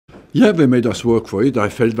Yeah, they made us work for it. I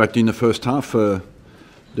felt that in the first half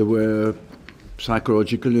there were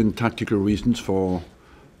psychological and tactical reasons for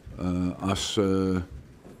us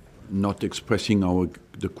not expressing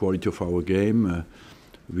the quality of our game.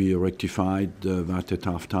 We rectified that at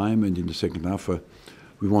half time, and in the second half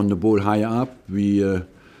we won the ball higher up. We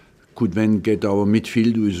could then get our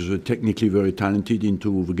midfield, who is technically very talented,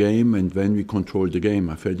 into the game, and then we controlled the game.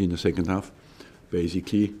 I felt in the second half,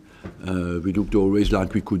 basically, we looked always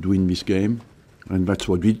like we could win this game, and that's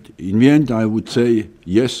what we did. In the end, I would say,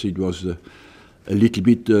 yes, it was a little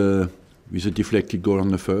bit with a deflected goal on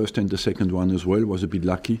the first, and the second one as well was a bit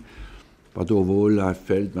lucky. But overall, I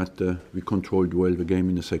felt that we controlled well the game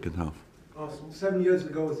in the second half. Arsenal, 7 years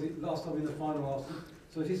ago was the last time in the final, Arsenal.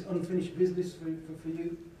 So is this unfinished business for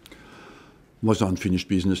you? Was unfinished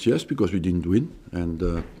business, yes, because we didn't win,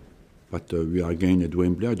 and but we are again at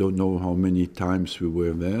Wembley. I don't know how many times we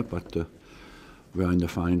were there, but we are in the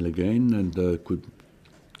final again, and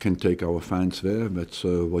can take our fans there. That's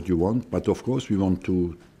what you want. But of course, we want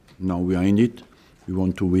to. Now we are in it. We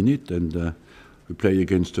want to win it, and we play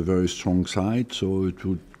against a very strong side, so it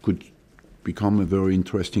could become a very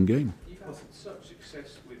interesting game. You've had such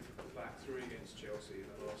success with the back three against Chelsea in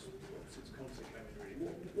the last since Conte came in.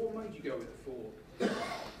 Really, what made you go with the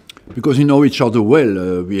four? Because we know each other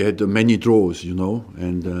well. We had many draws, you know,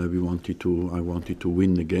 and we wanted to. I wanted to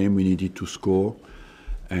win the game. We needed to score,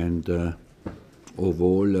 and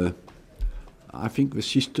overall, I think the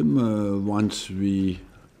system once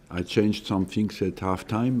I changed some things at half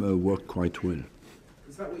time worked quite well.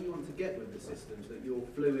 Is that what you want to get with the systems, that you're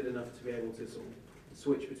fluid enough to be able to sort of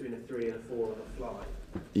switch between a 3 and a 4 on the fly?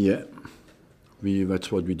 Yeah,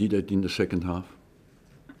 that's what we did in the second half.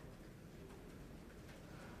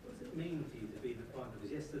 What does it mean to you to be in the final?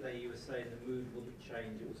 Because yesterday you were saying the mood wouldn't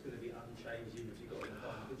change, it was going to be unchanged even if you got in the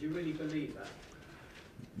final. Did you really believe that?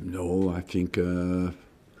 No, I think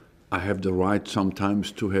I have the right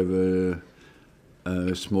sometimes to have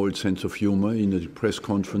a small sense of humor in the press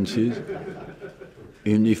conferences,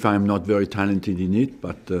 even if I'm not very talented in it,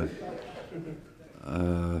 but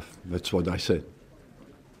that's what I said.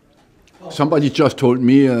 Somebody just told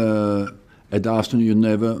me at Arsenal, you're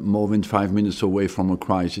never more than 5 minutes away from a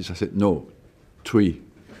crisis. I said, no, 3.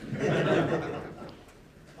 Arsenal,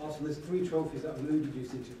 there's 3 trophies that have eluded you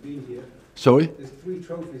since you've been here. Sorry? There's 3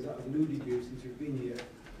 trophies that have eluded you since you've been here.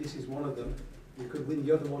 This is one of them. You could win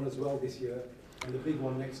the other one as well this year, and the big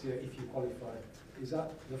one next year if you qualify. Is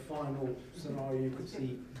that the final scenario you could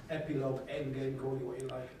see? Epilogue, end game, call it what you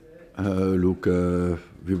like? Look,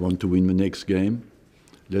 we want to win the next game.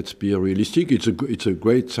 Let's be realistic. It's a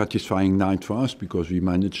great, satisfying night for us because we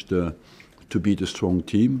managed to beat a strong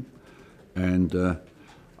team, and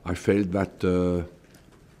I felt that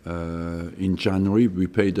in January we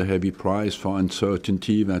paid a heavy price for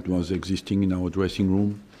uncertainty that was existing in our dressing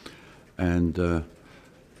room, and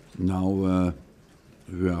now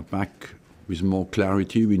we are back with more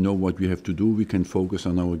clarity. We know what we have to do. We can focus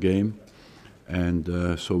on our game,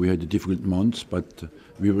 and so we had a difficult month, but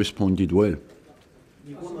we responded well.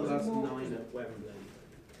 You've won the last 9 at Wembley.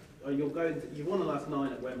 You've won the last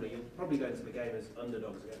 9 at Wembley. You're probably going to the game as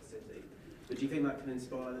underdogs against City. But do you think that can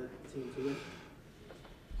inspire the team to win?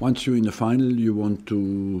 Once you're in the final, you want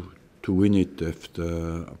to win it.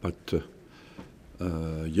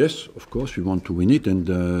 Yes, of course, we want to win it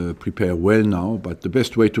and prepare well now. But the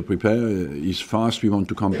best way to prepare is fast. We want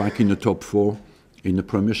to come back in the top 4 in the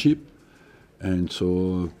Premiership, and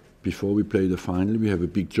so before we play the final, we have a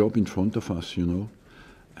big job in front of us, you know,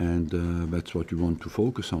 and that's what we want to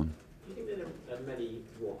focus on. Do you think there are many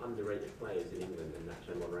more underrated players in England than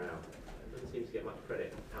Nacho Monreal? It doesn't seem to get much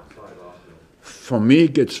credit outside of Arsenal. For me,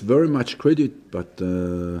 it gets very much credit, but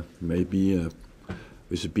maybe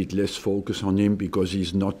with a bit less focus on him because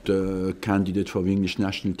he's not a candidate for the English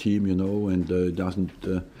national team, you know, and doesn't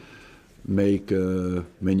make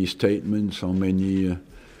many statements or many.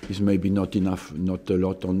 He's maybe not enough, not a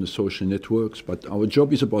lot on the social networks. But our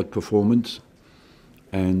job is about performance,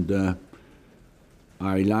 and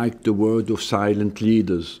I like the word of silent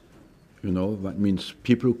leaders. You know, that means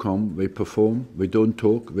people come, they perform, they don't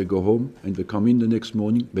talk, they go home, and they come in the next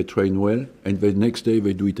morning, they train well, and the next day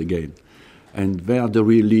they do it again. And they are the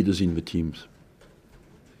real leaders in the teams.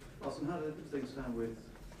 Austin, how do things stand with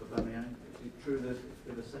Aubameyang? Is it true that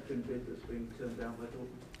there's a second bid that's being turned down by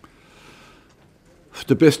Dortmund?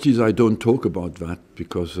 The best is I don't talk about that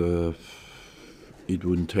because it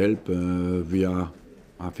wouldn't help.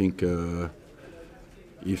 I think,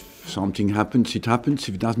 if something happens, it happens.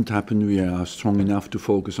 If it doesn't happen, we are strong enough to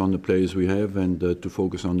focus on the players we have and to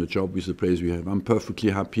focus on the job with the players we have. I'm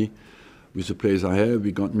perfectly happy with the players I have.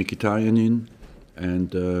 We got Mkhitaryan in,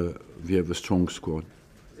 and we have a strong squad.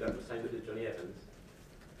 Is that the same with Johnny Evans?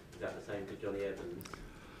 Is that the same with Johnny Evans?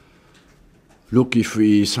 Look, if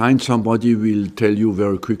we sign somebody, we'll tell you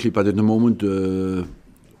very quickly, but at the moment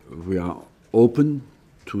we are open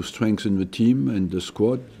to strengthen the team and the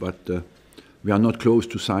squad, but we are not close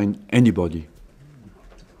to sign anybody.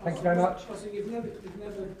 Thank you very much.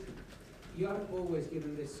 You haven't always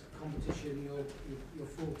given this competition your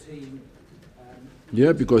full team.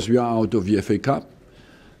 Yeah, because we are out of the FA Cup,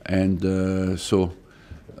 and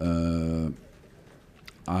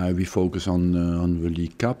we focus on the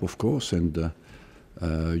League Cup, of course, and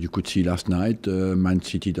you could see last night Man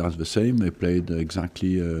City does the same. They played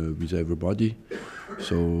exactly with everybody,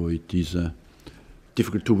 so it is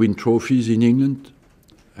difficult to win trophies in England,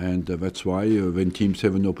 and that's why when teams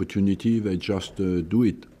have an opportunity, they just do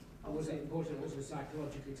it. And was it important also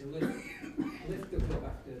psychologically to lift the club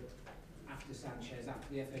after Sanchez, after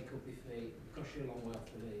the FA Cup defeat, push you a long way off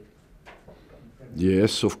the league?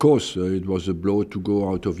 Yes, of course, it was a blow to go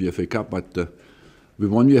out of the FA Cup, but we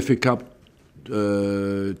won the FA Cup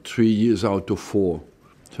 3 years out of 4.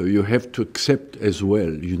 So you have to accept as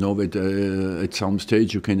well, you know, that at some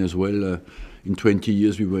stage you can as well, in 20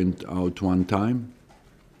 years we went out one time.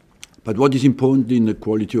 But what is important in the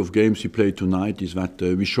quality of games we play tonight is that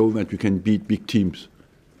we show that we can beat big teams,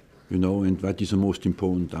 you know, and that is the most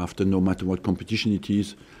important. After, no matter what competition it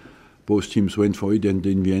is, both teams went for it, and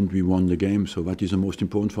in the end we won the game, so that is the most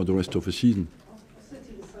important for the rest of the season.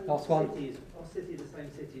 Last one. Are City the same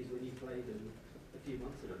cities when you played them a few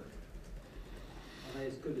months ago? Are they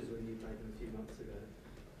as good as when you played them a few months ago?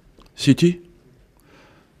 City?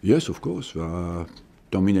 Yes, of course. We are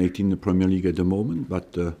dominating the Premier League at the moment,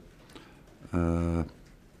 but we'll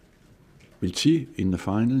see in the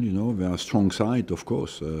final, you know. They are a strong side, of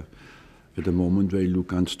course. At the moment they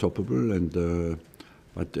look unstoppable, and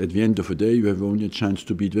but at the end of the day you have only a chance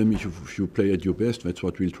to beat them if you play at your best. That's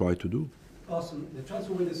what we'll try to do. Awesome. The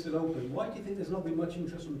transfer window is still open. Why do you think there's not been much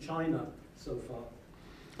interest from China so far?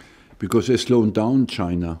 Because they've slowed down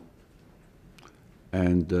China,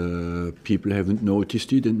 and people haven't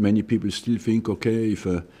noticed it, and many people still think, okay, if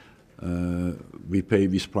we pay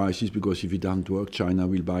these prices, because if it doesn't work, China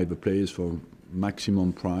will buy the players for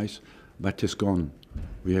maximum price. That has gone.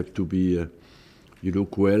 We have to be, you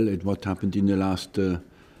look well at what happened in the last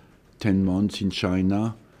 10 months in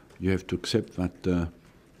China. You have to accept that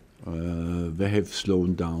they have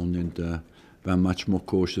slowed down, and they're much more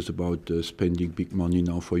cautious about spending big money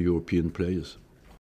now for European players.